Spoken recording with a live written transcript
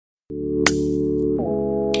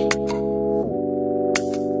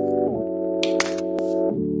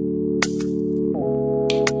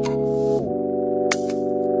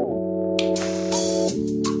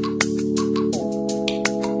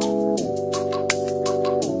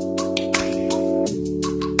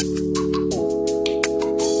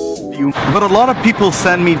you. But a lot of people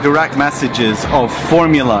send me direct messages of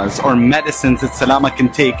formulas or medicines that Salama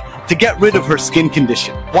can take to get rid of her skin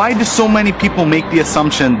condition. Why do so many people make the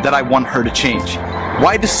assumption that I want her to change?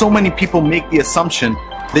 Why do so many people make the assumption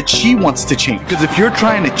that she wants to change? Because if you're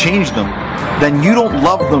trying to change them, then you don't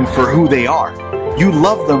love them for who they are. You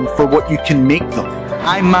love them for what you can make them.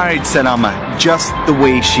 I married Salama just the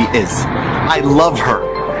way she is. I love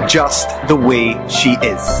her just the way she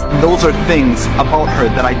is. Those are things about her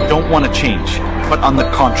that I don't want to change, but on the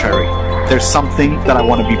contrary, there's something that I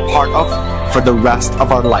want to be part of for the rest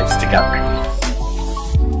of our lives together.